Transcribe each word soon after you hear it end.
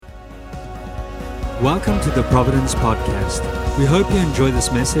Welcome to the Providence Podcast. We hope you enjoy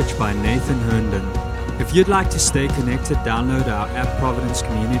this message by Nathan Herndon. If you'd like to stay connected, download our app Providence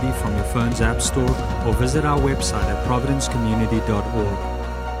Community from your phone's app store or visit our website at providencecommunity.org.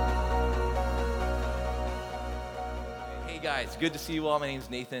 Hey guys, good to see you all. My name's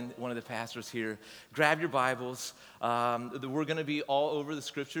Nathan, one of the pastors here. Grab your Bibles. We're going to be all over the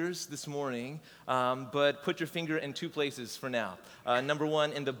scriptures this morning, but put your finger in two places for now. Number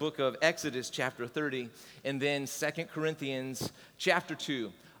one, in the book of Exodus, chapter 30, and then 2 Corinthians, chapter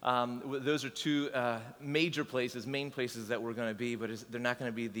 2. Those are two major places, main places that we're going to be, but they're not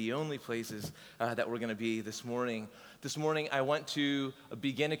going to be the only places that we're going to be this morning. This morning, I want to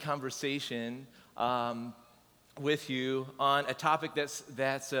begin a conversation with you on a topic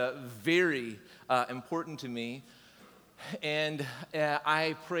that's very important to me. And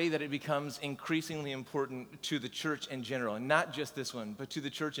I pray that it becomes increasingly important to the church in general, and not just this one, but to the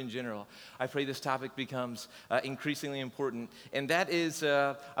church in general. I pray this topic becomes increasingly important, and that is,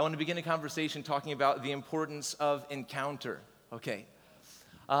 I want to begin a conversation talking about the importance of encounter, okay?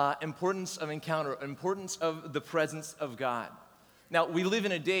 Importance of encounter, importance of the presence of God. Now, we live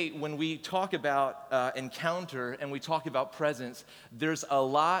in a day when we talk about encounter and we talk about presence, there's a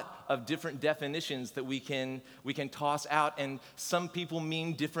lot of different definitions that we can toss out, and some people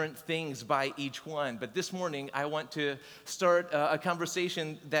mean different things by each one. But this morning, I want to start a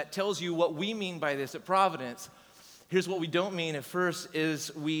conversation that tells you what we mean by this at Providence. Here's what we don't mean at first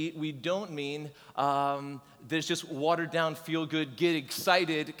is we don't mean there's just watered down, feel good, get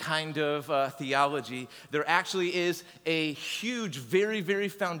excited kind of theology. There actually is a huge, very, very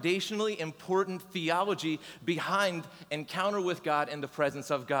foundationally important theology behind encounter with God and the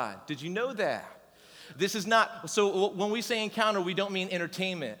presence of God. Did you know that? This is not, so when we say encounter, we don't mean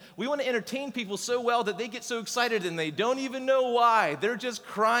entertainment. We want to entertain people so well that they get so excited and they don't even know why. They're just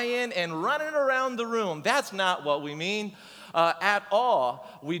crying and running around the room. That's not what we mean at all.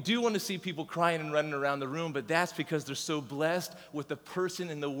 We do want to see people crying and running around the room, but that's because they're so blessed with the person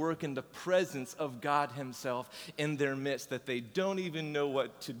and the work and the presence of God Himself in their midst that they don't even know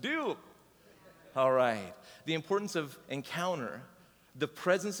what to do. All right. The importance of encounter. The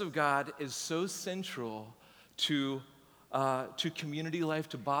presence of God is so central to community life,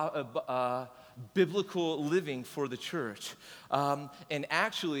 to biblical living for the church. And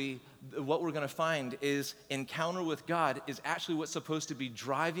actually, what we're going to find is encounter with God is actually what's supposed to be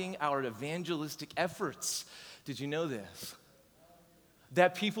driving our evangelistic efforts. Did you know this?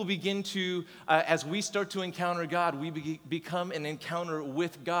 That people begin to, as we start to encounter God, we become an encounter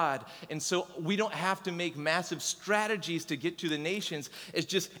with God. And so we don't have to make massive strategies to get to the nations. It's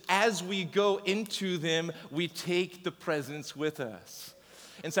just as we go into them, we take the presence with us.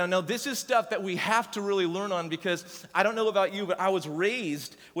 And so now this is stuff that we have to really learn on, because I don't know about you, but I was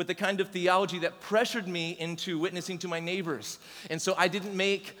raised with the kind of theology that pressured me into witnessing to my neighbors. And so I didn't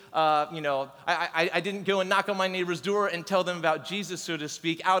make, I didn't go and knock on my neighbor's door and tell them about Jesus, so to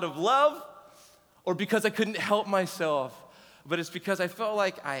speak, out of love or because I couldn't help myself. But it's because I felt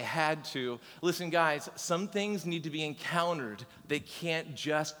like I had to. Listen, guys, some things need to be encountered. They can't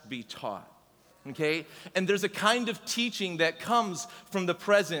just be taught. Okay? And there's a kind of teaching that comes from the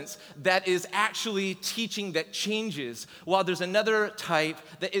presence that is actually teaching that changes, while there's another type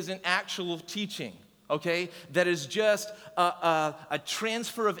that is an actual teaching, okay? That is just a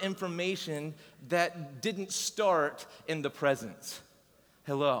transfer of information that didn't start in the presence.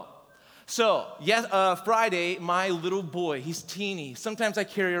 Hello. So, Friday, my little boy, he's teeny. Sometimes I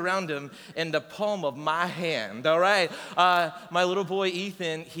carry around him in the palm of my hand, all right? My little boy,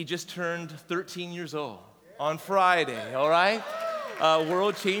 Ethan, he just turned 13 years old on Friday, all right?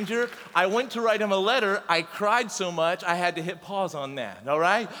 World changer. I went to write him a letter. I cried so much, I had to hit pause on that, all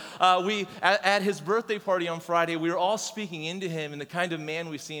right? At his birthday party on Friday, we were all speaking into him and the kind of man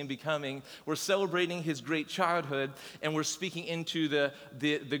we see him becoming. We're celebrating his great childhood, and we're speaking into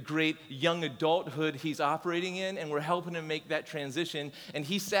the great young adulthood he's operating in, and we're helping him make that transition. And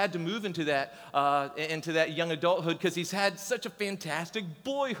he's sad to move into that young adulthood because he's had such a fantastic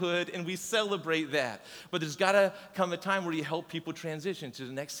boyhood, and we celebrate that. But there's got to come a time where you help people transition to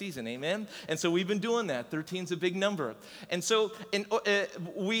the next season, amen? And so we've been doing that. 13's a big number. And so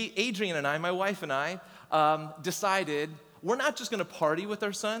Adrian and I, my wife and I, decided we're not just going to party with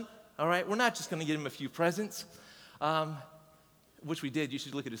our son, all right? We're not just going to get him a few presents, which we did. You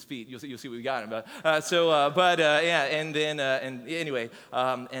should look at his feet. You'll see what we got him.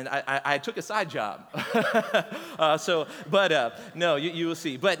 And I took a side job. No, you will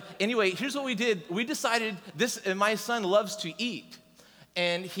see. But anyway, here's what we did. We decided my son loves to eat.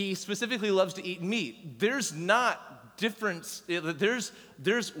 And he specifically loves to eat meat. There's not difference.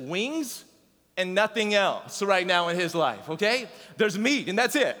 There's wings and nothing else right now in his life, okay? There's meat, and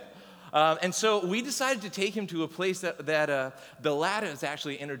that's it. And so we decided to take him to a place that the Lattas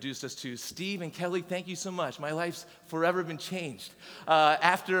actually introduced us to. Steve and Kelly, thank you so much. My life's forever been changed.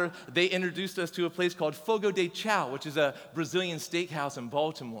 After they introduced us to a place called Fogo de Chao, which is a Brazilian steakhouse in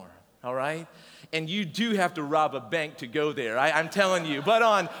Baltimore, all right? And you do have to rob a bank to go there, I'm telling you. But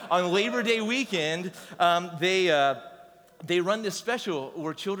on Labor Day weekend, they run this special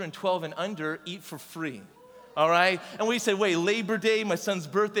where children 12 and under eat for free. All right? And we said, wait, Labor Day, my son's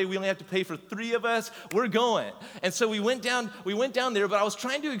birthday, we only have to pay for 3 of us. We're going. And so we went down there, but I was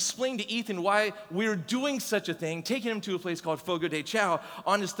trying to explain to Ethan why we were doing such a thing, taking him to a place called Fogo de Chao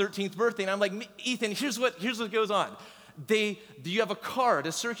on his 13th birthday. And I'm like, Ethan, here's what goes on. You have a card,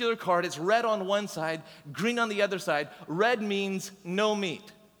 a circular card. It's red on one side, green on the other side. Red means no meat.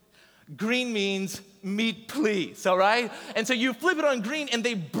 Green means meat, please, all right? And so you flip it on green, and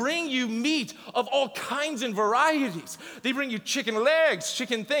they bring you meat of all kinds and varieties. They bring you chicken legs,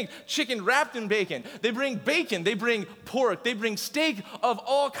 chicken things, chicken wrapped in bacon. They bring bacon, they bring pork, they bring steak of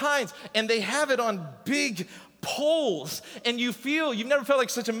all kinds, and they have it on big poles. And you've never felt like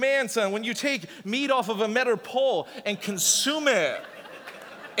such a man, son, when you take meat off of a metal pole and consume it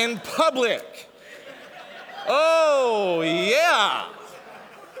in public. Oh, yeah.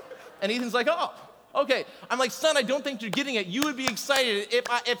 And Ethan's like, oh, okay. I'm like, son, I don't think you're getting it. You would be excited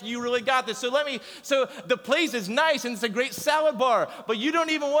if you really got this. So the place is nice, and it's a great salad bar, but you don't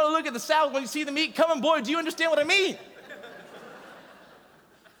even want to look at the salad when you see the meat coming. Boy, do you understand what I mean?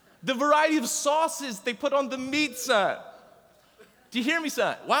 The variety of sauces they put on the meat, son. Do you hear me,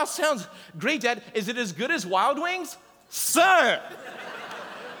 son? Wow, sounds great, Dad. Is it as good as Wild Wings? Son!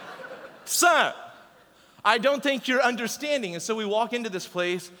 Son! I don't think you're understanding. And so we walk into this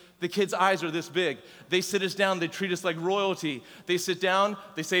place. The kids' eyes are this big. They sit us down. They treat us like royalty. They sit down.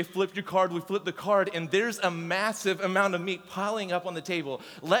 They say, flip your card. We flip the card. And there's a massive amount of meat piling up on the table.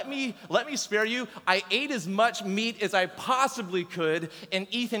 Let me spare you. I ate as much meat as I possibly could, and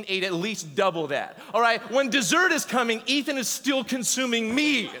Ethan ate at least double that. All right? When dessert is coming, Ethan is still consuming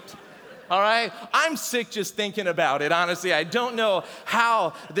meat. All right? I'm sick just thinking about it, honestly. I don't know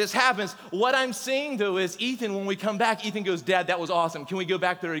how this happens. What I'm saying, though, is Ethan, when we come back, Ethan goes, Dad, that was awesome. Can we go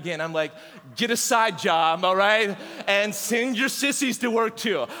back there again? I'm like, get a side job, all right? And send your sissies to work,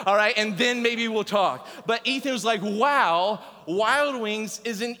 too, all right? And then maybe we'll talk. But Ethan was like, wow, Wild Wings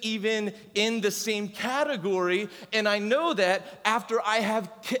isn't even in the same category. And I know that after I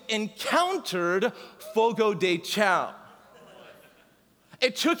have encountered Fogo de Chao.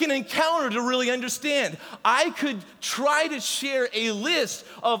 It took an encounter to really understand. I could try to share a list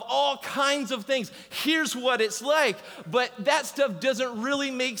of all kinds of things. Here's what it's like. But that stuff doesn't really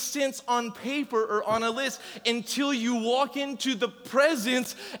make sense on paper or on a list until you walk into the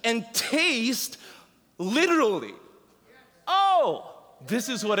presence and taste literally. Oh, this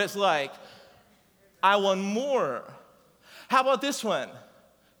is what it's like. I want more. How about this one?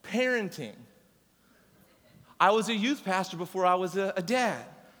 Parenting. I was a youth pastor before I was a dad.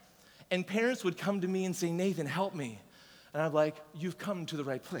 And parents would come to me and say, Nathan, help me. And I'm like, you've come to the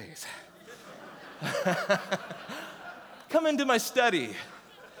right place. Come into my study.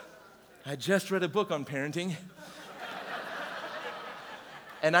 I just read a book on parenting.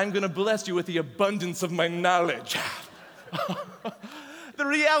 And I'm going to bless you with the abundance of my knowledge. The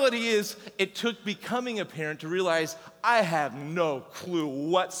reality is, it took becoming a parent to realize I have no clue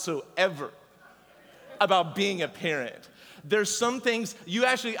whatsoever about being a parent. There's some things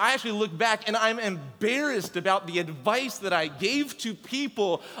I actually look back and I'm embarrassed about the advice that I gave to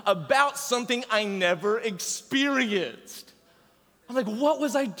people about something I never experienced. I'm like, what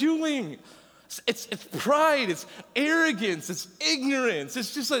was I doing? It's pride, it's arrogance, it's ignorance.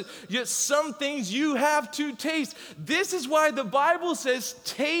 It's just like, some things you have to taste. This is why the Bible says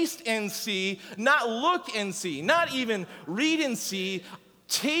taste and see, not look and see, not even read and see,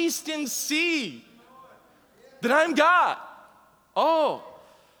 taste and see that I'm God. I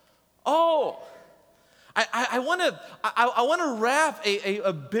want to wrap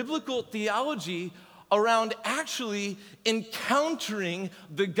a biblical theology around actually encountering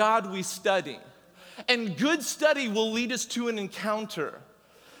the God we study. And good study will lead us to an encounter.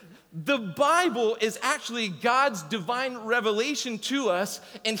 The Bible is actually God's divine revelation to us,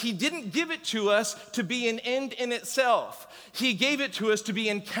 and He didn't give it to us to be an end in itself. He gave it to us to be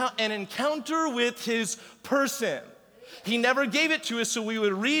an encounter with His person. He never gave it to us so we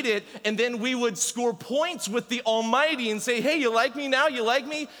would read it and then we would score points with the Almighty and say, hey, you like me now? You like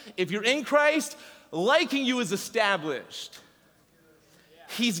me? If you're in Christ, liking you is established.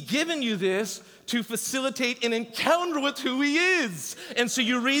 He's given you this to facilitate an encounter with who he is. And so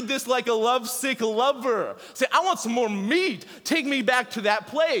you read this like a lovesick lover. Say, I want some more meat. Take me back to that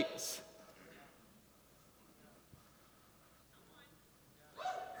place.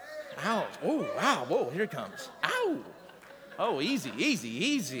 Ouch. Oh, wow. Whoa, here it comes. Ow. Oh, easy, easy,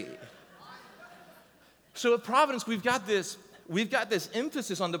 easy. So at Providence, we've got this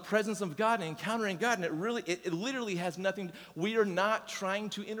emphasis on the presence of God and encountering God, and it literally has nothing. We are not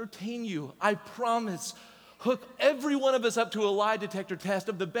trying to entertain you. I promise. Hook every one of us up to a lie detector test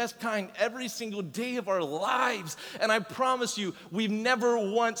of the best kind every single day of our lives. And I promise you, we've never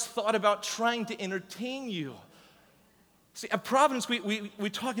once thought about trying to entertain you. See, at Providence, we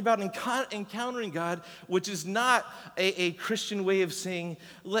talk about encountering God, which is not a Christian way of saying,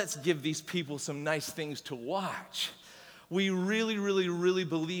 let's give these people some nice things to watch. We really, really, really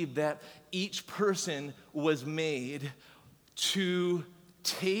believe that each person was made to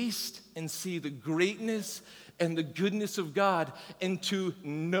taste and see the greatness and the goodness of God and to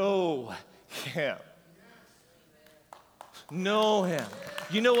know Him. Know Him.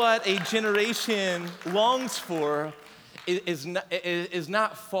 You know what a generation longs for is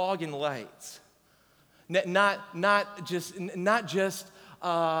not fog and lights, not just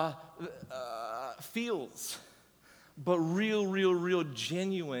feels, but real,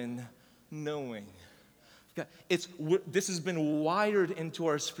 genuine knowing. This has been wired into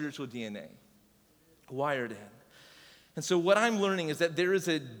our spiritual DNA, wired in. And so what I'm learning is that there is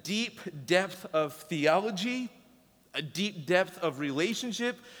a deep depth of theology, a deep depth of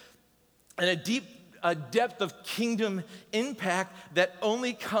relationship, and a depth of kingdom impact that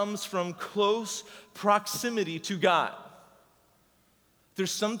only comes from close proximity to God.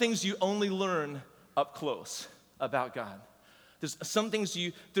 There's some things you only learn up close about God. There's some things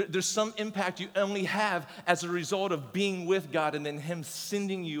there's some impact you only have as a result of being with God and then Him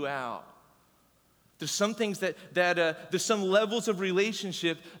sending you out. There's some things that there's some levels of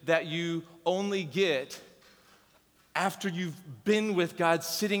relationship that you only get after you've been with God,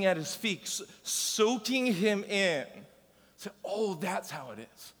 sitting at His feet, soaking Him in. So, oh, that's how it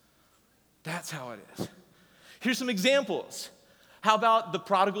is. That's how it is. Here's some examples. How about the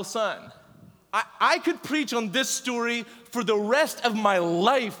prodigal son? I could preach on this story for the rest of my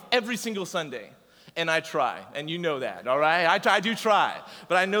life every single Sunday. And I try, and you know that, all right? I do try,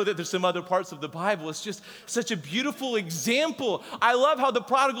 but I know that there's some other parts of the Bible. It's just such a beautiful example. I love how the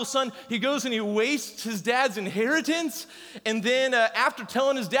prodigal son, he goes and he wastes his dad's inheritance, and then after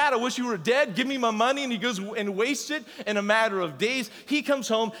telling his dad, I wish you were dead, give me my money, and he goes and wastes it in a matter of days. He comes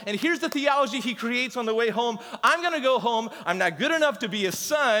home, and here's the theology he creates on the way home. I'm gonna go home, I'm not good enough to be a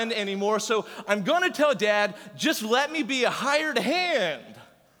son anymore, so I'm gonna tell dad, just let me be a hired hand.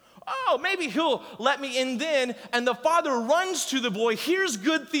 Oh, maybe he'll let me in then. And the father runs to the boy. Here's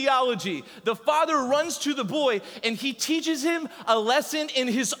good theology. The father runs to the boy and he teaches him a lesson in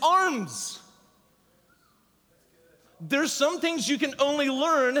his arms. There's some things you can only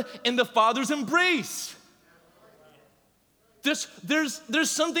learn in the father's embrace. There's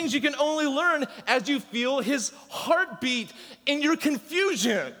some things you can only learn as you feel his heartbeat in your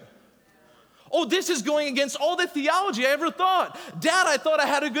confusion. Oh, this is going against all the theology I ever thought. Dad, I thought I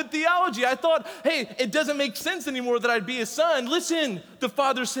had a good theology. I thought, hey, it doesn't make sense anymore that I'd be a son. Listen, the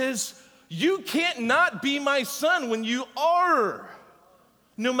father says, you can't not be my son when you are,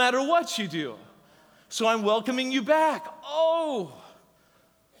 no matter what you do. So I'm welcoming you back. Oh,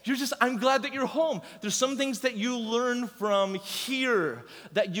 I'm glad that you're home. There's some things that you learn from here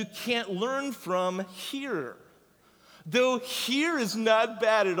that you can't learn from here. Though here is not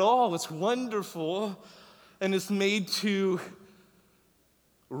bad at all, it's wonderful, and it's made to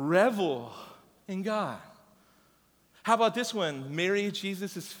revel in God. How about this one? Mary at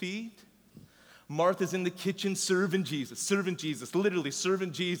Jesus' feet. Martha's in the kitchen serving Jesus, literally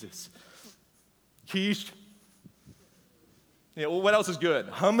serving Jesus. Quiche. Yeah, well, what else is good?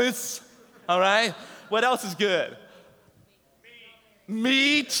 Hummus, all right? What else is good?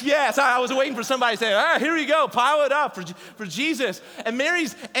 Meat, yes. I was waiting for somebody to say, here you go, pile it up for Jesus. And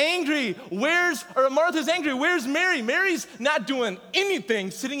Mary's angry. Martha's angry. Where's Mary? Mary's not doing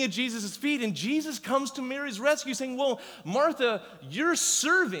anything, sitting at Jesus' feet. And Jesus comes to Mary's rescue saying, well, Martha, you're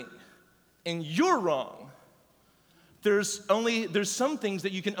serving and you're wrong. There's some things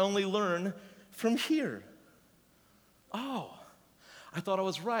that you can only learn from here. Oh, I thought I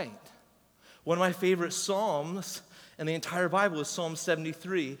was right. One of my favorite Psalms and the entire Bible is Psalm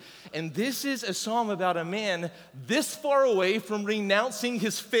 73. And this is a psalm about a man this far away from renouncing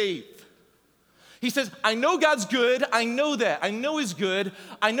his faith. He says, I know God's good. I know that. I know He's good.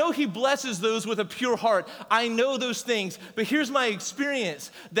 I know He blesses those with a pure heart. I know those things. But here's my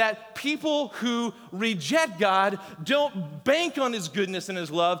experience, that people who reject God don't bank on His goodness and His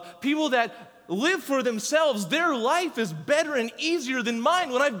love. People that live for themselves, their life is better and easier than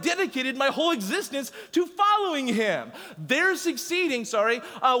mine when I've dedicated my whole existence to following Him. They're succeeding,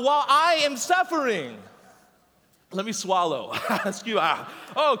 while I am suffering. Let me swallow.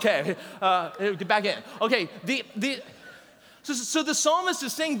 Okay, get back in. Okay, so the psalmist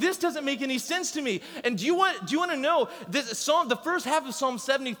is saying, this doesn't make any sense to me. And do you want to know, this psalm, the first half of Psalm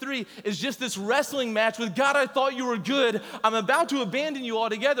 73 is just this wrestling match with God. I thought you were good. I'm about to abandon you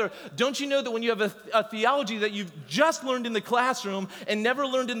altogether. Don't you know that when you have a theology that you've just learned in the classroom and never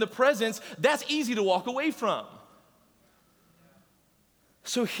learned in the presence, that's easy to walk away from.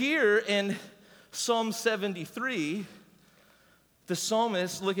 So here in Psalm 73, the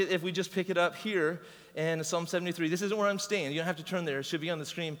psalmist, look at, if we just pick it up here in Psalm 73, this isn't where I'm staying. You don't have to turn there. It should be on the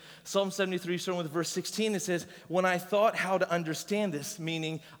screen. Psalm 73, starting with verse 16, it says, when I thought how to understand this,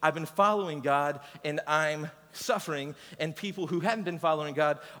 meaning I've been following God and I'm suffering, and people who hadn't been following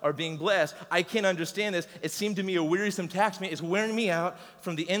God are being blessed. I can't understand this. It seemed to me a wearisome task. It's wearing me out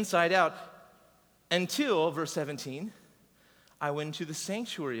from the inside out until, verse 17, I went into the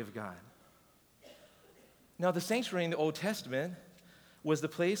sanctuary of God. Now, the sanctuary in the Old Testament was the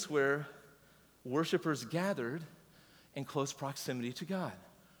place where worshipers gathered in close proximity to God.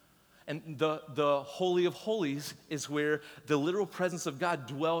 And the Holy of Holies is where the literal presence of God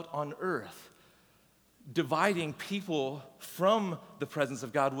dwelt on earth, dividing people from the presence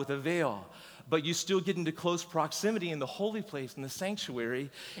of God with a veil. But you still get into close proximity in the holy place, in the sanctuary,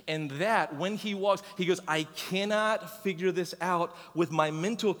 and that, when he walks, he goes, I cannot figure this out with my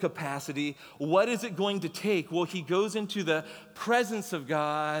mental capacity. What is it going to take? Well, he goes into the presence of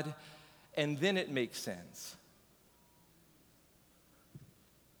God, and then it makes sense.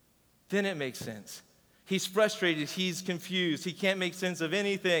 Then it makes sense. He's frustrated, he's confused, he can't make sense of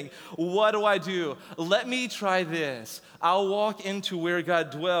anything. What do? Let me try this. I'll walk into where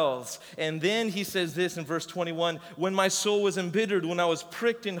God dwells. And then he says this in verse 21, when my soul was embittered, when I was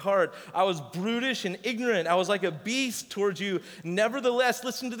pricked in heart, I was brutish and ignorant. I was like a beast towards you. Nevertheless,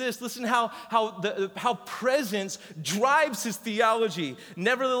 listen to this. Listen how presence drives his theology.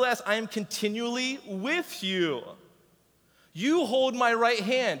 Nevertheless, I am continually with you. You hold my right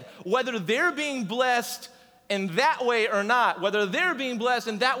hand, whether they're being blessed in that way or not,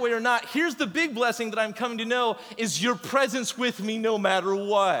 here's the big blessing that I'm coming to know is your presence with me no matter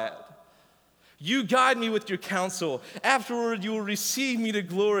what. You guide me with your counsel. Afterward, you will receive me to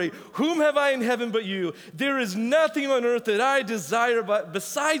glory. Whom have I in heaven but you? There is nothing on earth that I desire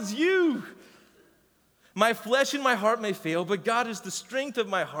besides you. My flesh and my heart may fail, but God is the strength of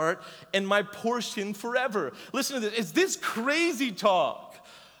my heart and my portion forever. Listen to this. It's this crazy talk.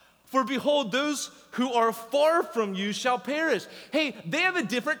 For behold, those who are far from you shall perish. Hey, they have a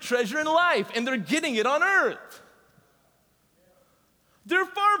different treasure in life, and they're getting it on earth. They're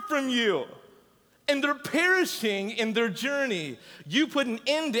far from you, and they're perishing in their journey. You put an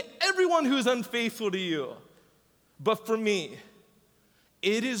end to everyone who is unfaithful to you. But for me,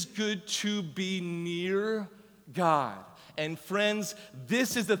 it is good to be near God. And friends,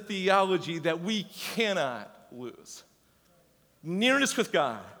 this is a theology that we cannot lose. Nearness with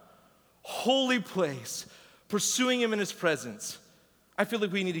God, holy place, pursuing Him in His presence. I feel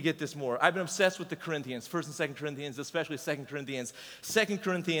like we need to get this more. I've been obsessed with the Corinthians, 1st and 2nd Corinthians, especially 2nd Corinthians. 2nd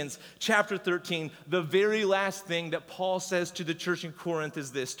Corinthians chapter 13, the very last thing that Paul says to the church in Corinth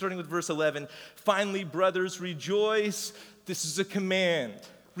is this, starting with verse 11, finally, brothers, rejoice. This is a command.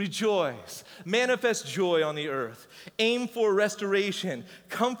 Rejoice. Manifest joy on the earth. Aim for restoration.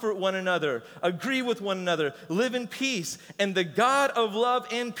 Comfort one another. Agree with one another. Live in peace. And the God of love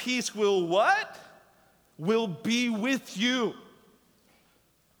and peace will what? Will be with you.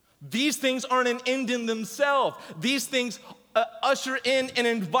 These things aren't an end in themselves. These things usher in an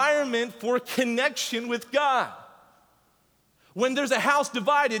environment for connection with God. When there's a house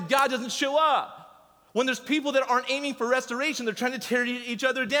divided, God doesn't show up. When there's people that aren't aiming for restoration, they're trying to tear each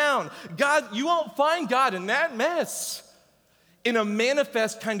other down. God, you won't find God in that mess. In a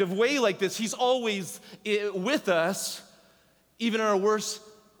manifest kind of way like this, He's always with us, even in our worst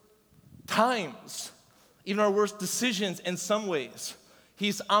times, even our worst decisions in some ways.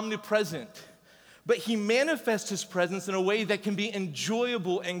 He's omnipresent. But He manifests His presence in a way that can be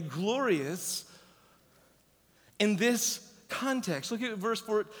enjoyable and glorious in this context. Look at verse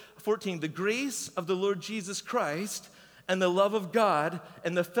 14. The grace of the Lord Jesus Christ and the love of God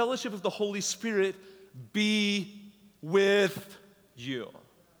and the fellowship of the Holy Spirit be with you.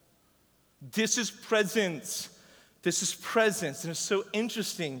 This is presence. This is presence. And it's so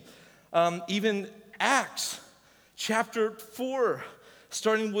interesting. Even Acts chapter 4,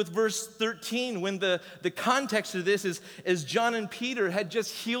 starting with verse 13, when the context of this is John and Peter had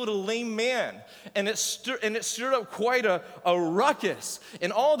just healed a lame man, and it stirred up quite a ruckus.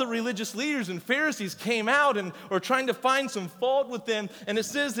 And all the religious leaders and Pharisees came out and were trying to find some fault with them. And it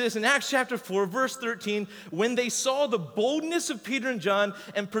says this in Acts chapter 4, verse 13, when they saw the boldness of Peter and John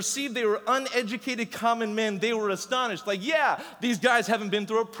and perceived they were uneducated common men, they were astonished. Like, yeah, these guys haven't been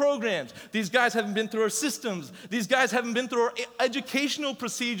through our programs. These guys haven't been through our systems. These guys haven't been through our educational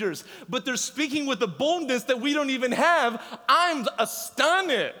procedures, but they're speaking with a boldness that we don't even have. I'm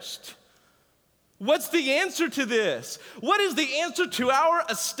astonished. What's the answer to this? What is the answer to our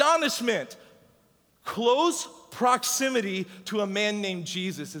astonishment? Close proximity to a man named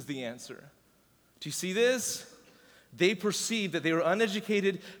Jesus is the answer. Do you see this? They perceived that they were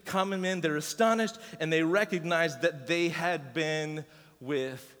uneducated common men. They're astonished, and they recognized that they had been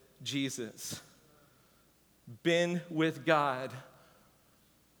with Jesus, been with God.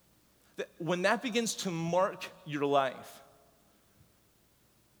 When that begins to mark your life,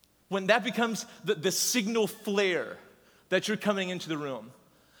 when that becomes the signal flare that you're coming into the room,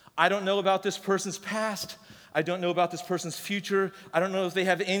 I don't know about this person's past. I don't know about this person's future. I don't know if they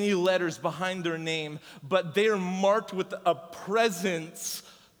have any letters behind their name, but they are marked with a presence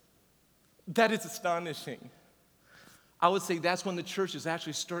that is astonishing. I would say that's when the church is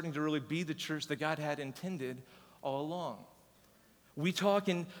actually starting to really be the church that God had intended all along. We talk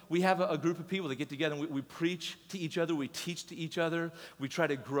and we have a group of people that get together and we preach to each other, we teach to each other, we try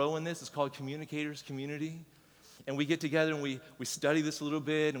to grow in this. It's called Communicators Community. And we get together and we study this a little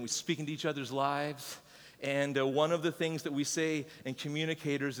bit and we speak into each other's lives. And one of the things that we say in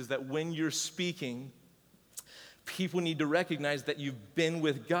Communicators is that when you're speaking, people need to recognize that you've been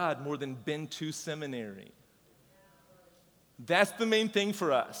with God more than been to seminary. That's the main thing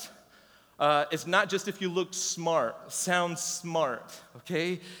for us. It's not just if you look smart, sound smart,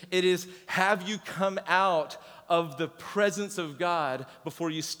 okay? It is, have you come out of the presence of God before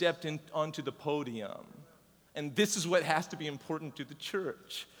you stepped onto the podium? And this is what has to be important to the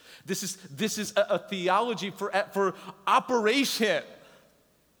church. This is a theology for operation.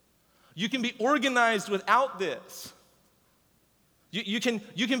 You can be organized without this. It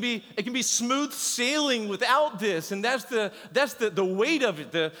can be smooth sailing without this, and that's the weight of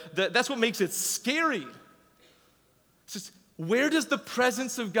it. That's what makes it scary. It's just, where does the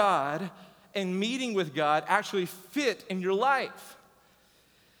presence of God and meeting with God actually fit in your life?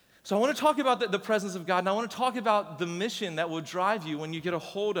 So I want to talk about the presence of God, and I want to talk about the mission that will drive you when you get a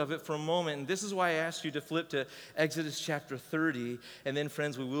hold of it for a moment. And this is why I asked you to flip to Exodus chapter 30, and then,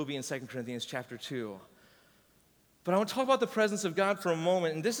 friends, we will be in 2 Corinthians chapter 2. But I want to talk about the presence of God for a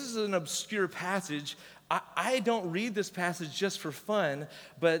moment, and this is an obscure passage. I don't read this passage just for fun,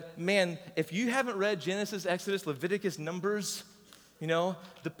 but man, if you haven't read Genesis, Exodus, Leviticus, Numbers, the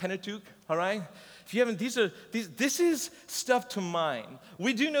Pentateuch, all right? If you haven't, this is stuff to mine.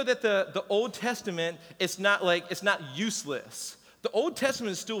 We do know that the Old Testament, it's not useless. The Old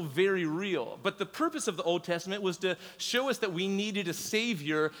Testament is still very real, but the purpose of the Old Testament was to show us that we needed a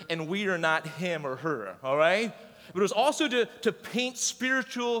Savior, and we are not him or her, all right? But it was also to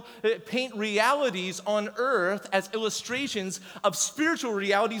paint realities on earth as illustrations of spiritual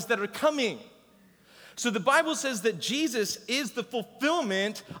realities that are coming. So the Bible says that Jesus is the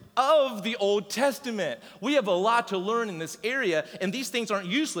fulfillment of the Old Testament. We have a lot to learn in this area, and these things aren't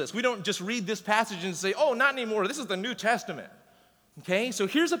useless. We don't just read this passage and say, oh, not anymore, this is the New Testament. Okay, so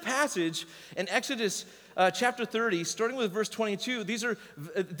here's a passage in Exodus chapter 30, starting with verse 22. These are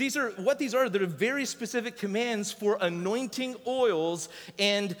they're very specific commands for anointing oils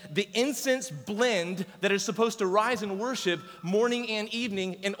and the incense blend that is supposed to rise in worship morning and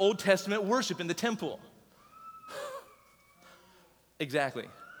evening in Old Testament worship in the temple. Exactly,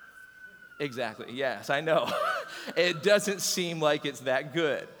 yes, I know. It doesn't seem like it's that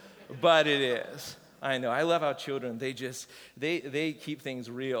good, but it is. I know. I love how children, they keep things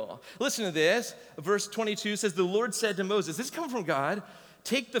real. Listen to this. Verse 22 says, the Lord said to Moses, this comes from God,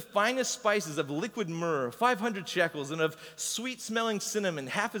 take the finest spices of liquid myrrh, 500 shekels, and of sweet-smelling cinnamon,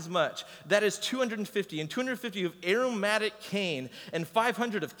 half as much. That is 250, and 250 of aromatic cane, and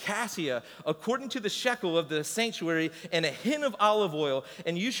 500 of cassia, according to the shekel of the sanctuary, and a hin of olive oil.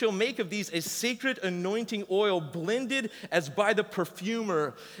 And you shall make of these a sacred anointing oil, blended as by the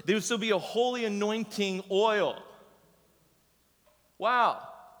perfumer. There will still be a holy anointing oil. Wow.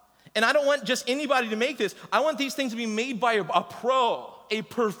 And I don't want just anybody to make this. I want these things to be made by a pro, a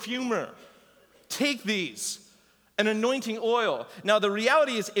perfumer. Take these an anointing oil. Now, the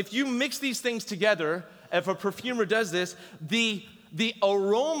reality is, if you mix these things together, if a perfumer does this, the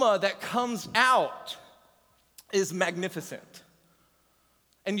aroma that comes out is magnificent.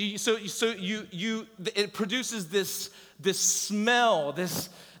 And it produces this smell, this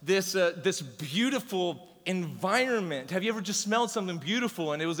beautiful environment. Have you ever just smelled something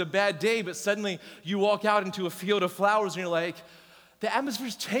beautiful and it was a bad day, but suddenly you walk out into a field of flowers and you're like, the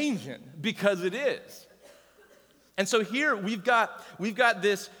atmosphere's changing, because it is. And so here we've got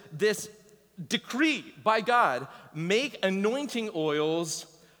this decree by God: make anointing oils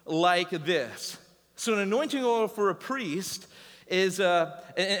like this. So an anointing oil for a priest is,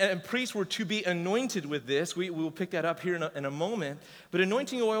 and priests were to be anointed with this. We will pick that up here in a moment. But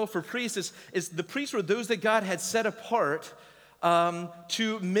anointing oil for priests is the priests were those that God had set apart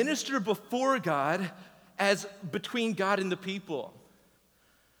to minister before God as between God and the people.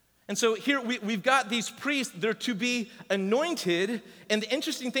 And so here we've got these priests, they're to be anointed, and the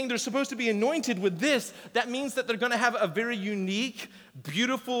interesting thing, they're supposed to be anointed with this. That means that they're going to have a very unique,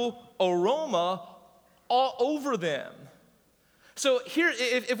 beautiful aroma all over them. So here,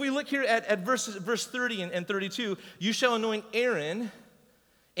 if we look here at verse 30 and 32, you shall anoint Aaron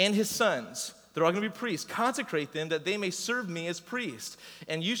and his sons. They're all going to be priests. Consecrate them that they may serve me as priests.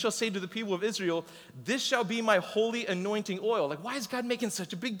 And you shall say to the people of Israel, this shall be my holy anointing oil. Like, why is God making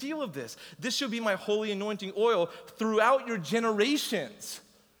such a big deal of this? This shall be my holy anointing oil throughout your generations.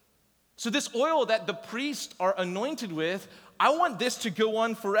 So this oil that the priests are anointed with, I want this to go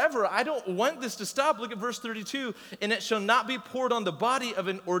on forever. I don't want this to stop. Look at verse 32. And it shall not be poured on the body of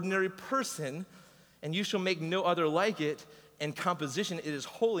an ordinary person, and you shall make no other like it. In composition, it is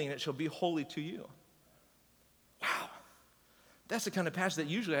holy, and it shall be holy to you. Wow. That's the kind of passage that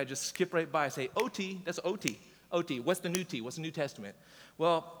usually I just skip right by. I say, OT, that's OT. OT, what's the new T? What's the New Testament?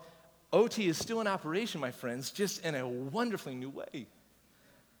 Well, OT is still in operation, my friends, just in a wonderfully new way.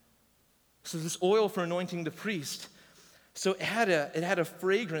 So this oil for anointing the priest, so it had a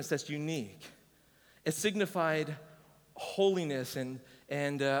fragrance that's unique. It signified holiness and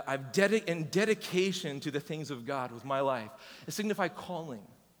dedication to the things of God with my life. It signified calling.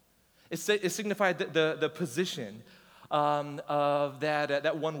 It signified the position of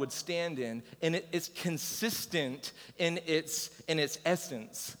that one would stand in, and it's consistent in its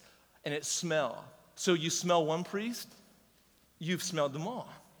essence and its smell. So you smell one priest, you've smelled them all.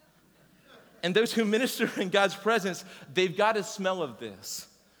 And those who minister in God's presence, they've got a smell of this.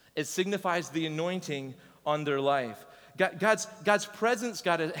 It signifies the anointing on their life. God's presence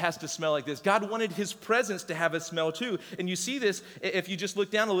has to smell like this. God wanted his presence to have a smell too. And you see this if you just look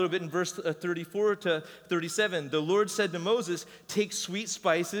down a little bit in verse 34 to 37. The Lord said to Moses, take sweet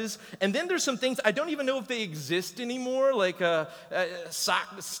spices. And then there's some things, I don't even know if they exist anymore, like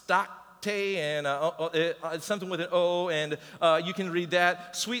stock and something with an O, and you can read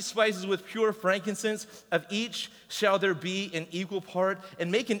that. Sweet spices with pure frankincense, of each shall there be an equal part,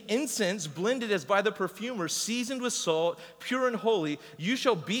 and make an incense blended as by the perfumer, seasoned with salt, pure and holy. You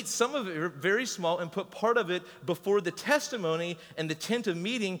shall beat some of it very small, and put part of it before the testimony and the tent of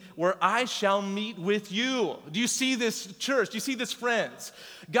meeting, where I shall meet with you. Do you see this, church? Do you see this, friends?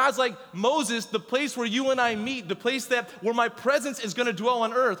 God's like, Moses, the place where you and I meet, the place where my presence is going to dwell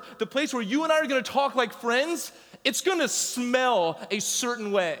on earth, the place where you and I are going to talk like friends, it's going to smell a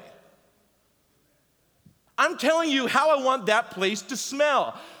certain way. I'm telling you how I want that place to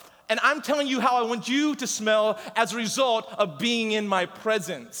smell. And I'm telling you how I want you to smell as a result of being in my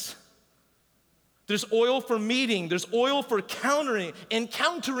presence. There's oil for meeting. There's oil for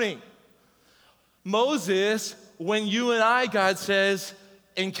encountering. Moses, when you and I, God says,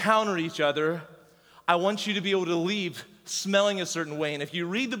 encounter each other, I want you to be able to leave smelling a certain way. And if you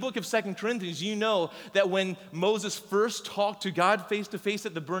read the book of 2 Corinthians, you know that when Moses first talked to God face to face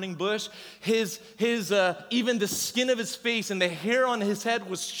at the burning bush, his even the skin of his face and the hair on his head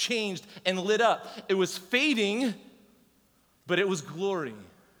was changed and lit up. It was fading, but it was glory.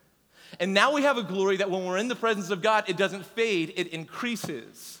 And now we have a glory that when we're in the presence of God, it doesn't fade, it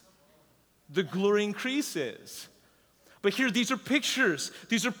increases. The glory increases. But here, these are pictures.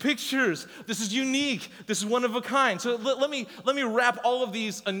 These are pictures. This is unique. This is one of a kind. So let me wrap all of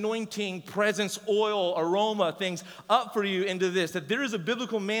these anointing, presence, oil, aroma things up for you into this, that there is a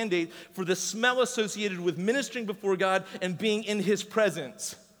biblical mandate for the smell associated with ministering before God and being in his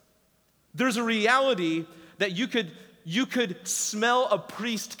presence. There's a reality that you could smell a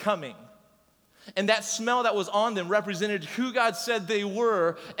priest coming. And that smell that was on them represented who God said they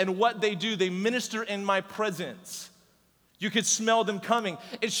were and what they do. They minister in my presence. You could smell them coming.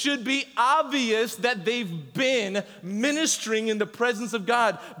 It should be obvious that they've been ministering in the presence of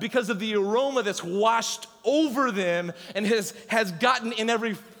God because of the aroma that's washed over them and has gotten in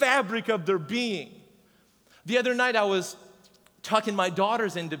every fabric of their being. The other night I was tucking my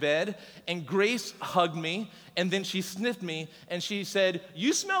daughters into bed, and Grace hugged me, and then she sniffed me, and she said,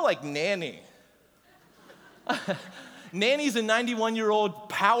 "You smell like Nanny." Nanny's a 91-year-old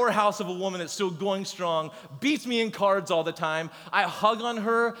powerhouse of a woman that's still going strong, beats me in cards all the time. I hug on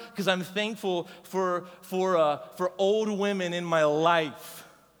her because I'm thankful for old women in my life.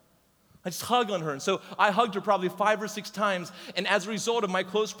 I just hug on her. And so I hugged her probably 5 or 6 times, and as a result of my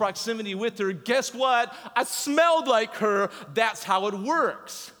close proximity with her, guess what? I smelled like her. That's how it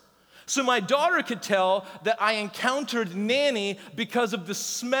works. So my daughter could tell that I encountered Nanny because of the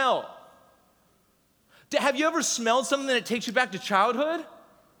smell. Have you ever smelled something that takes you back to childhood?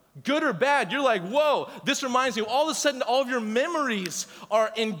 Good or bad, you're like, whoa, this reminds me. All of a sudden, all of your memories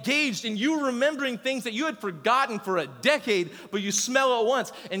are engaged and you remembering things that you had forgotten for a decade, but you smell it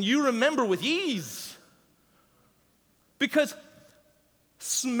once and you remember with ease. Because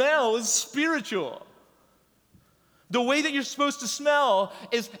smell is spiritual. The way that you're supposed to smell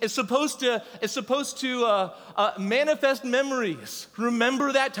is supposed to manifest memories.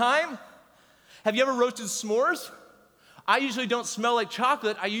 Remember that time? Have you ever roasted s'mores? I usually don't smell like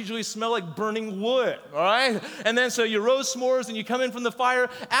chocolate. I usually smell like burning wood, all right? And then so you roast s'mores and you come in from the fire.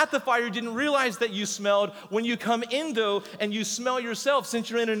 At the fire, you didn't realize that you smelled. When you come in, though, and you smell yourself,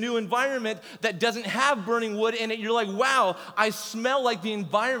 since you're in a new environment that doesn't have burning wood in it, you're like, wow, I smell like the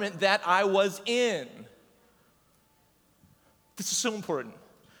environment that I was in. This is so important.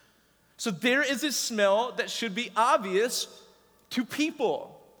 So there is a smell that should be obvious to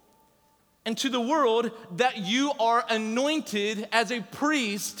people and to the world that you are anointed as a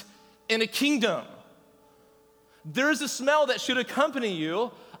priest in a kingdom. There is a smell that should accompany you,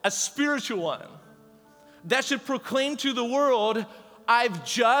 a spiritual one, that should proclaim to the world, I've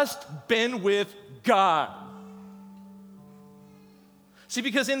just been with God. See,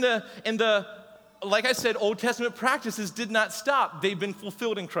 because in the like I said, Old Testament practices did not stop. They've been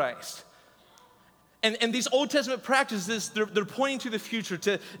fulfilled in Christ. And these Old Testament practices, they're pointing to the future,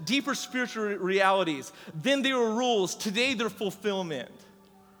 to deeper spiritual realities. Then they were rules. Today, they're fulfillment.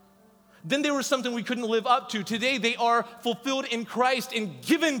 Then they were something we couldn't live up to. Today, they are fulfilled in Christ and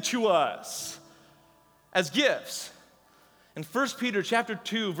given to us as gifts. In 1 Peter chapter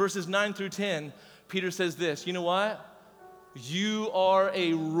 2, verses 9 through 10, Peter says this, you know what? You are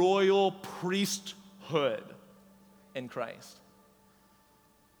a royal priesthood in Christ.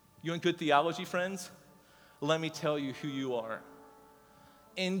 You want good theology, friends? Let me tell you who you are.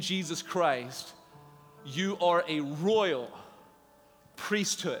 In Jesus Christ, you are a royal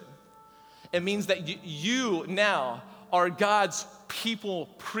priesthood. It means that you now are God's people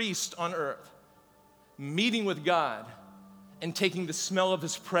priest on earth, meeting with God and taking the smell of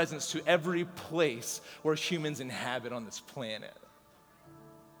his presence to every place where humans inhabit on this planet.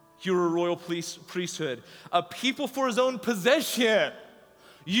 You're a royal priesthood, a people for his own possession.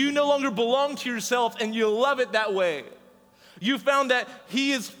 You no longer belong to yourself, and you love it that way. You found that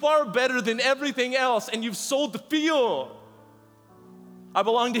he is far better than everything else, and you've sold the field. I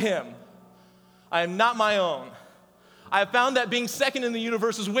belong to him. I am not my own. I have found that being second in the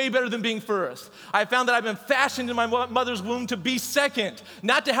universe is way better than being first. I found that I've been fashioned in my mother's womb to be second,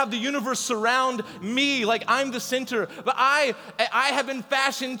 not to have the universe surround me like I'm the center, but I have been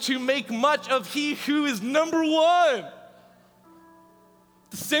fashioned to make much of he who is number one.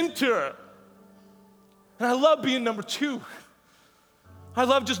 The center. And I love being number 2. I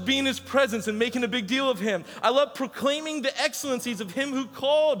love just being in his presence and making a big deal of him. I love proclaiming the excellencies of him who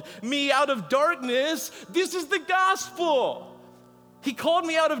called me out of darkness. This is the gospel. He called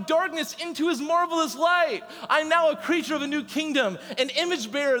me out of darkness into his marvelous light. I'm now a creature of a new kingdom, an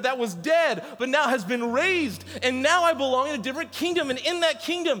image bearer that was dead, but now has been raised. And now I belong in a different kingdom. And in that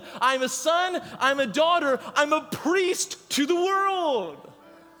kingdom, I'm a son, I'm a daughter, I'm a priest to the world.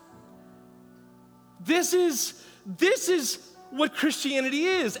 This is what Christianity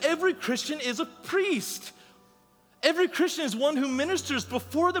is. Every Christian is a priest. Every Christian is one who ministers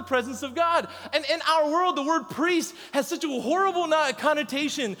before the presence of God. And in our world, the word priest has such a horrible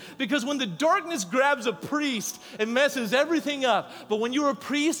connotation because when the darkness grabs a priest, it messes everything up. But when you're a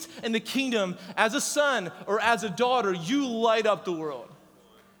priest in the kingdom, as a son or as a daughter, you light up the world.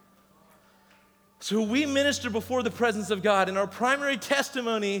 So we minister before the presence of God, and our primary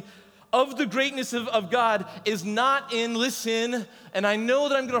testimony of the greatness of God is not in, listen, and I know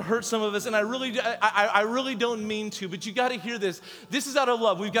that I'm going to hurt some of us, and I really don't mean to, but you got to hear this. This is out of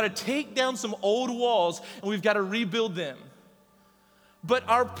love. We've got to take down some old walls, and we've got to rebuild them. But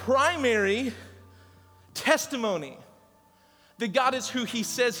our primary testimony that God is who he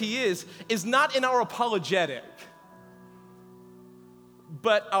says he is not in our apologetic,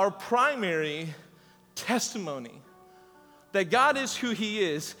 but our primary testimony that God is who he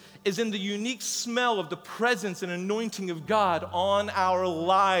is in the unique smell of the presence and anointing of God on our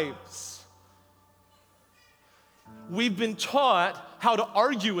lives. We've been taught how to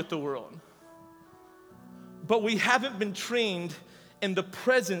argue with the world, but we haven't been trained in the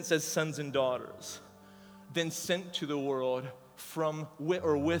presence as sons and daughters, then sent to the world from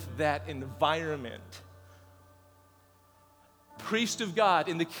or with that environment. Priest of God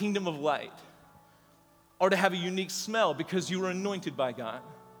in the kingdom of light are to have a unique smell because you are anointed by God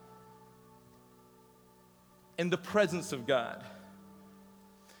in the presence of God.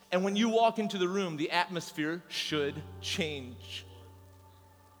 And when you walk into the room, the atmosphere should change.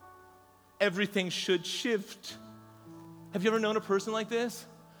 Everything should shift. Have you ever known a person like this?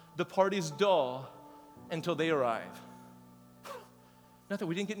 The party's dull until they arrive. Not that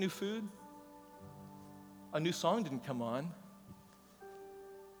we didn't get new food. A new song didn't come on.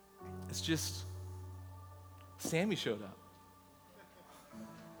 It's just Sammy showed up.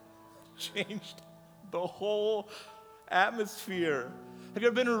 Changed the whole atmosphere. Have you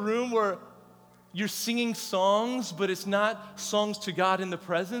ever been in a room where you're singing songs, but it's not songs to God in the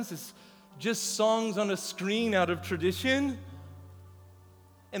presence? It's just songs on a screen out of tradition.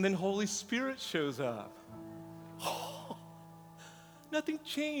 And then Holy Spirit shows up. Oh, nothing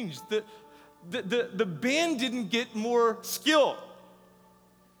changed. The band didn't get more skill.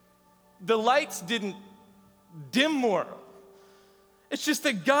 The lights didn't dim more. It's just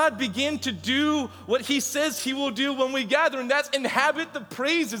that God began to do what he says he will do when we gather, and that's inhabit the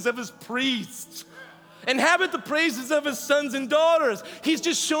praises of his priests. Inhabit the praises of his sons and daughters. He's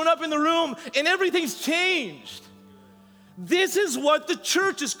just shown up in the room and everything's changed. This is what the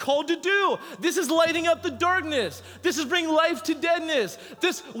church is called to do. This is lighting up the darkness. This is bringing life to deadness.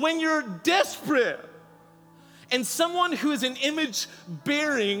 This, when you're desperate and someone who is an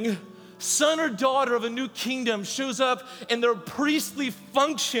image-bearing son or daughter of a new kingdom shows up in their priestly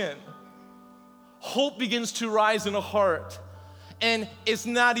function, hope begins to rise in a heart. And it's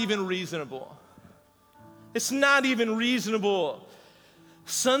not even reasonable. It's not even reasonable.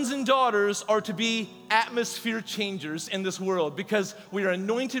 Sons and daughters are to be atmosphere changers in this world because we are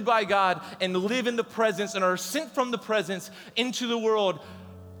anointed by God and live in the presence and are sent from the presence into the world,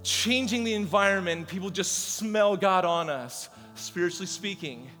 changing the environment. People just smell God on us, spiritually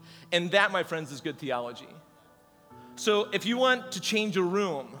speaking. And that, my friends, is good theology. So if you want to change a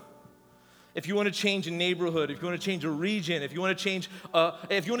room, if you want to change a neighborhood, if you want to change a region, if you want to change,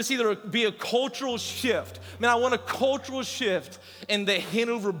 if you want to see there be a cultural shift, man, I want a cultural shift in the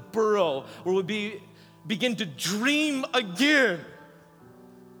Hanover borough where we begin to dream again.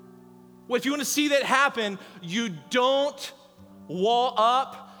 Well, if you want to see that happen, you don't wall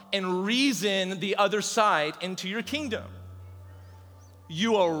up and reason the other side into your kingdom.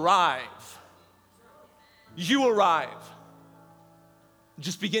 You arrive. You arrive.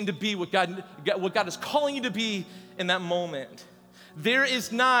 Just begin to be what God is calling you to be in that moment. There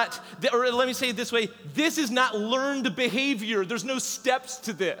is not, or let me say it this way, this is not learned behavior. There's no steps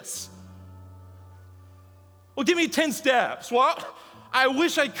to this. Well, give me 10 steps. Well, I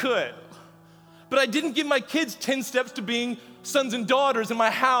wish I could. But I didn't give my kids 10 steps to being sons and daughters in my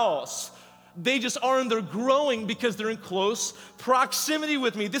house. They just are, and they're growing because they're in close proximity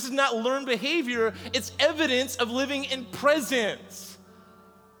with me. This is not learned behavior. It's evidence of living in presence.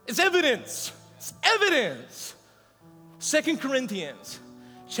 It's evidence. It's evidence. 2 Corinthians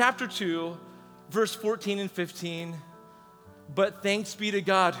chapter 2, verse 14 and 15. But thanks be to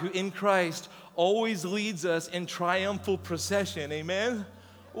God who in Christ always leads us in triumphal procession. Amen?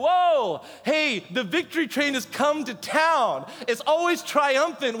 Whoa, hey, the victory train has come to town. It's always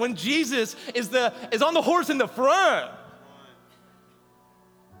triumphant when Jesus is on the horse in the front.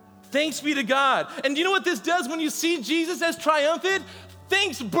 Thanks be to God. And you know what this does when you see Jesus as triumphant?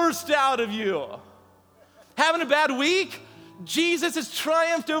 Things burst out of you. Having a bad week? Jesus has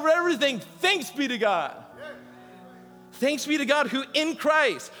triumphed over everything. Thanks be to God. Thanks be to God who in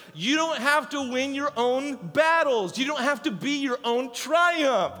Christ, you don't have to win your own battles. You don't have to be your own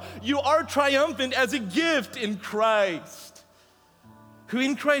triumph. You are triumphant as a gift in Christ. Who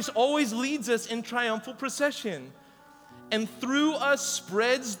in Christ always leads us in triumphal procession. And through us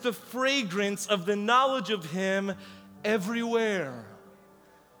spreads the fragrance of the knowledge of him everywhere.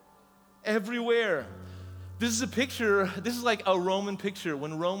 Everywhere. This is a picture, this is like a Roman picture.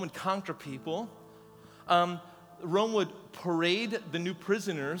 When Rome would conquer people, Rome would parade the new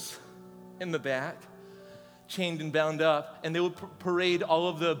prisoners in the back, chained and bound up, and they would parade all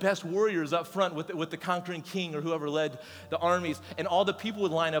of the best warriors up front with the conquering king or whoever led the armies, and all the people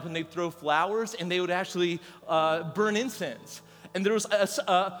would line up and they'd throw flowers and they would actually burn incense. And there was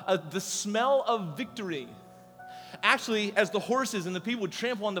the smell of victory. Actually, as the horses and the people would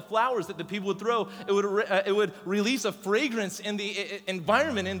trample on the flowers that the people would throw, it would release a fragrance in the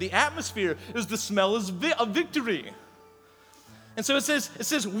environment, in the atmosphere. It was the smell of victory. And so it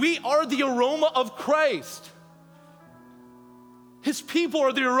says, we are the aroma of Christ. His people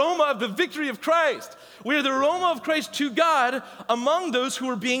are the aroma of the victory of Christ. We are the aroma of Christ to God among those who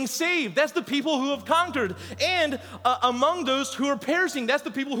are being saved. That's the people who have conquered. And among those who are perishing. That's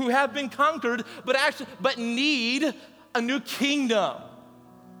the people who have been conquered, but need a new kingdom.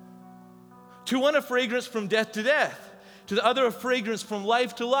 To one, a fragrance from death to death. To the other, a fragrance from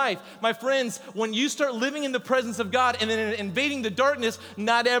life to life. My friends, when you start living in the presence of God and then invading the darkness,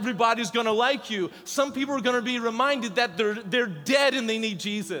 not everybody's gonna like you. Some people are gonna be reminded that they're dead and they need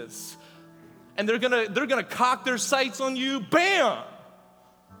Jesus. And they're gonna cock their sights on you, bam!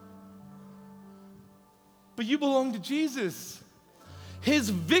 But you belong to Jesus. His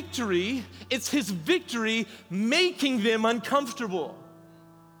victory, it's his victory making them uncomfortable.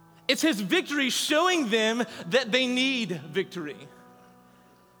 It's his victory showing them that they need victory.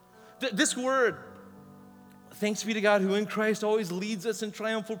 This word, thanks be to God who in Christ always leads us in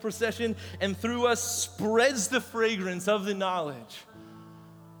triumphal procession and through us spreads the fragrance of the knowledge.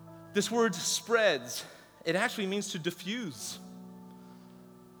 This word spreads, it actually means to diffuse.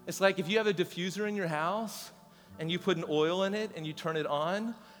 It's like if you have a diffuser in your house and you put an oil in it and you turn it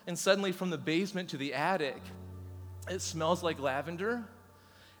on, and suddenly from the basement to the attic, it smells like lavender.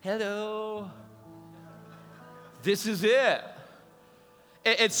 Hello. This is it.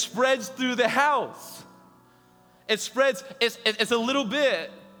 It spreads through the house. It spreads, it's a little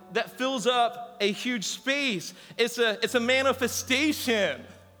bit that fills up a huge space. It's a manifestation.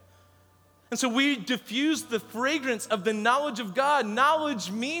 And so we diffuse the fragrance of the knowledge of God. Knowledge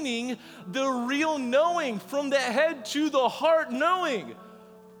meaning the real knowing, from the head to the heart knowing.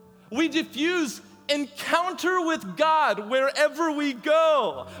 We diffuse encounter with God wherever we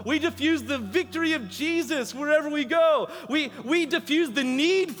go. We diffuse the victory of Jesus wherever we go. We diffuse the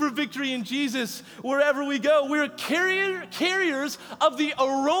need for victory in Jesus wherever we go. We're carriers of the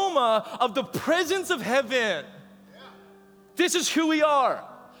aroma of the presence of heaven. This is who we are.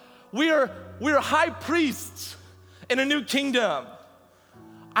 We are high priests in a new kingdom.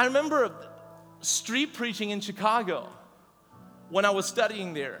 I remember street preaching in Chicago when I was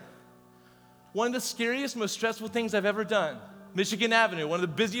studying there. One of the scariest, most stressful things I've ever done. Michigan Avenue, one of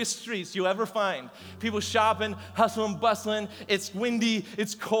the busiest streets you'll ever find. People shopping, hustling, bustling. It's windy,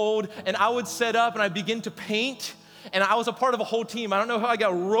 it's cold, and I would set up and I'd begin to paint. And I was a part of a whole team. I don't know how I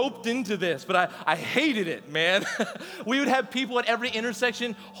got roped into this, but I hated it, man. We would have people at every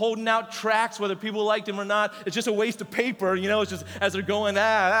intersection holding out tracts, whether people liked them or not. It's just a waste of paper, it's just as they're going,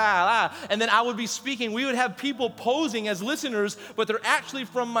 And then I would be speaking. We would have people posing as listeners, but they're actually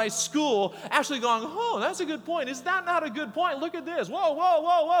from my school, actually going, oh, that's a good point. Is that not a good point? Look at this. Whoa, whoa,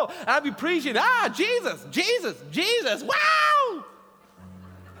 whoa, whoa. And I'd be preaching, Jesus, Jesus, Jesus, wow!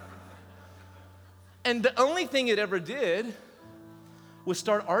 And the only thing it ever did was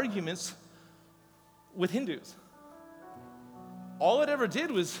start arguments with Hindus. All it ever did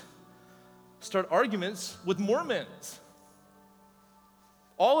was start arguments with Mormons.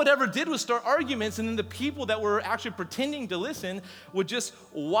 All it ever did was start arguments, and then the people that were actually pretending to listen would just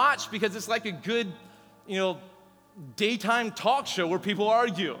watch, because it's like a good, daytime talk show where people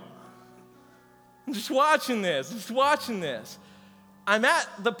argue. I'm just watching this. I'm at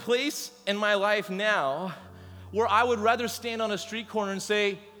the place in my life now where I would rather stand on a street corner and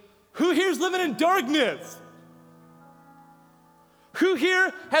say, who here's living in darkness? Who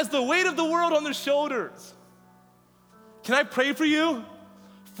here has the weight of the world on their shoulders? Can I pray for you?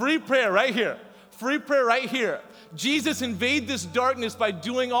 Free prayer right here. Free prayer right here. Jesus invade this darkness by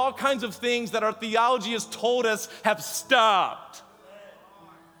doing all kinds of things that our theology has told us have stopped.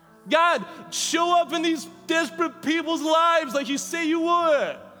 God, show up in these desperate people's lives like you say you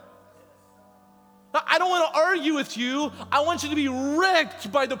would. I don't want to argue with you. I want you to be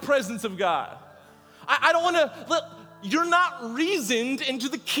wrecked by the presence of God. I don't want to, you're not reasoned into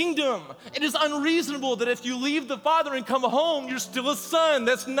the kingdom. It is unreasonable that if you leave the Father and come home, you're still a son.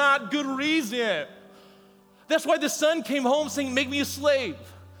 That's not good reason. That's why the son came home saying, make me a slave.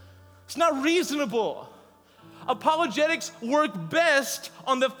 It's not reasonable. Apologetics work best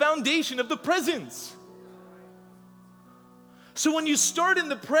on the foundation of the presence. So when you start in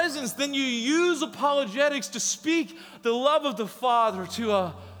the presence, then you use apologetics to speak the love of the Father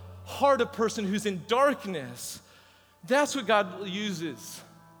to heart a person who's in darkness. That's what God uses.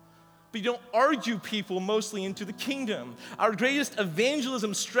 But you don't argue people mostly into the kingdom. Our greatest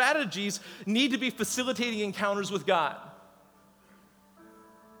evangelism strategies need to be facilitating encounters with God.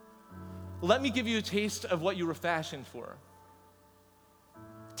 Let me give you a taste of what you were fashioned for.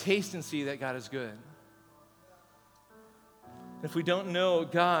 Taste and see that God is good. If we don't know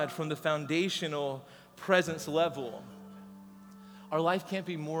God from the foundational presence level, our life can't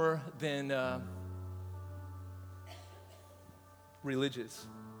be more than religious,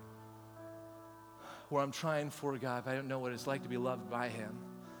 where I'm trying for God, but I don't know what it's like to be loved by Him.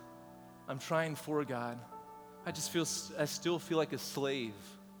 I'm trying for God. I still feel like a slave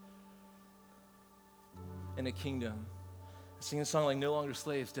in a kingdom. Singing a song like No Longer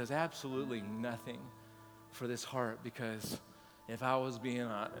Slaves does absolutely nothing for this heart, because if I was being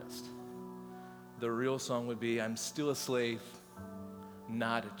honest, the real song would be, I'm still a slave,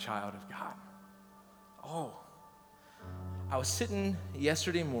 not a child of God. Oh, I was sitting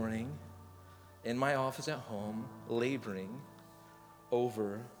yesterday morning in my office at home, laboring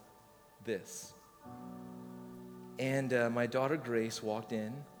over this. And my daughter Grace walked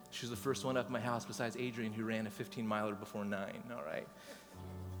in. She was the first one up in my house besides Adrian, who ran a 15-miler before 9, all right?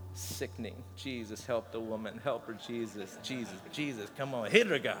 Sickening. Jesus, help the woman. Help her, Jesus. Jesus, come on. Hit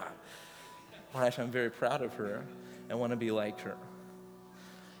her, God. Well, actually, I'm very proud of her and want to be like her.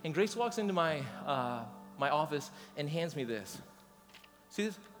 And Grace walks into my office and hands me this. See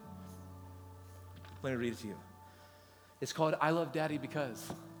this? Let me read it to you. It's called I Love Daddy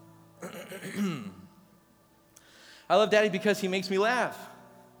Because. I love Daddy because he makes me laugh.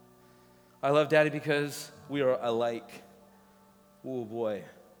 I love Daddy because we are alike. Oh boy.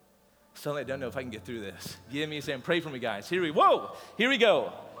 Suddenly I don't know if I can get through this. Give me a second. Pray for me, guys. Here we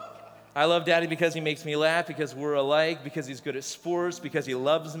go. I love Daddy because he makes me laugh, because we're alike, because he's good at sports, because he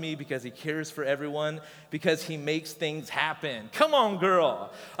loves me, because he cares for everyone, because he makes things happen. Come on,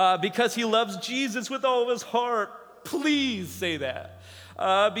 girl. Because he loves Jesus with all of his heart. Please say that.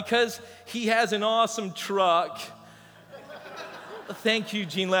 Because he has an awesome truck. Thank you,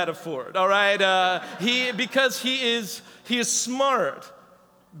 Gene Lattiford. All right. Because he is smart,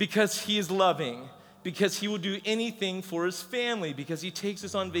 because he is loving, because he will do anything for his family, because he takes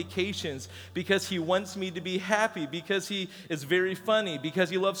us on vacations, because he wants me to be happy, because he is very funny, because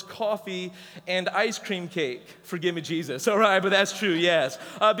he loves coffee and ice cream cake. Forgive me, Jesus. All right, but that's true, yes.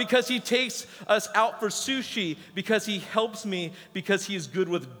 Because he takes us out for sushi, because he helps me, because he is good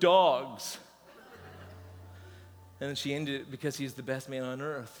with dogs. And then she ended it, because he's the best man on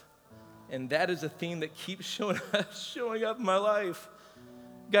earth. And that is a theme that keeps showing up in my life.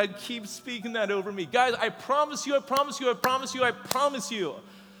 God keeps speaking that over me. Guys, I promise you,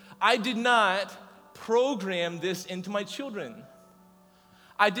 I did not program this into my children.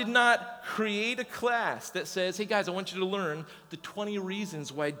 I did not create a class that says, hey guys, I want you to learn the 20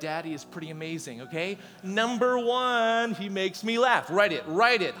 reasons why Daddy is pretty amazing, okay? Number 1, he makes me laugh. Write it,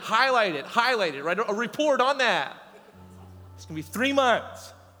 highlight it, write a report on that. It's gonna be 3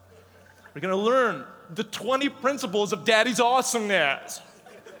 months. We're gonna learn the 20 principles of Daddy's awesomeness.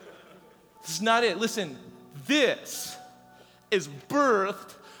 This is not it. Listen, this is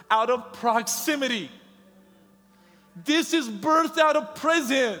birthed out of proximity. This is birthed out of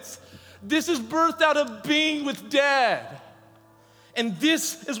presence. This is birthed out of being with Dad. And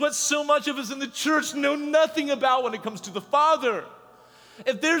this is what so much of us in the church know nothing about when it comes to the Father.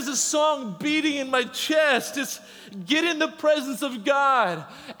 If there's a song beating in my chest, it's get in the presence of God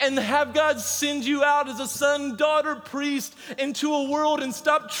and have God send you out as a son, daughter, priest into a world, and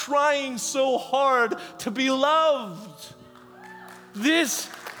stop trying so hard to be loved. It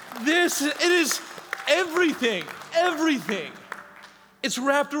is everything. It's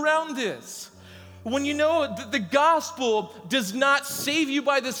wrapped around this. When you know the gospel does not save you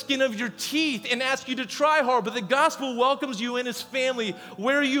by the skin of your teeth and ask you to try hard, but the gospel welcomes you in his family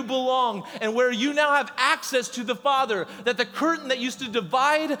where you belong and where you now have access to the Father, that the curtain that used to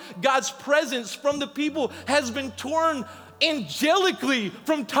divide God's presence from the people has been torn angelically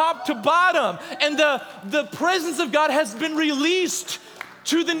from top to bottom, and the presence of God has been released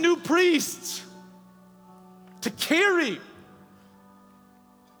to the new priests to carry,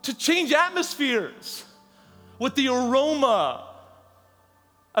 to change atmospheres with the aroma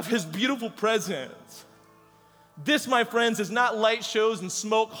of his beautiful presence. This, my friends, is not light shows and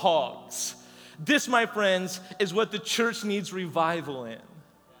smoke hogs. This, my friends, is what the church needs revival in.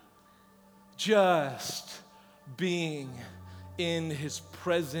 Just being in his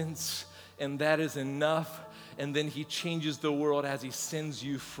presence, and that is enough. And then he changes the world as he sends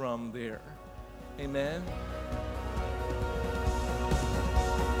you from there. Amen.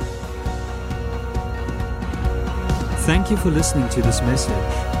 Thank you for listening to this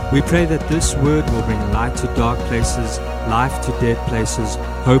message. We pray that this word will bring light to dark places, life to dead places,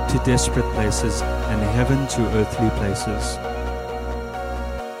 hope to desperate places, and heaven to earthly places.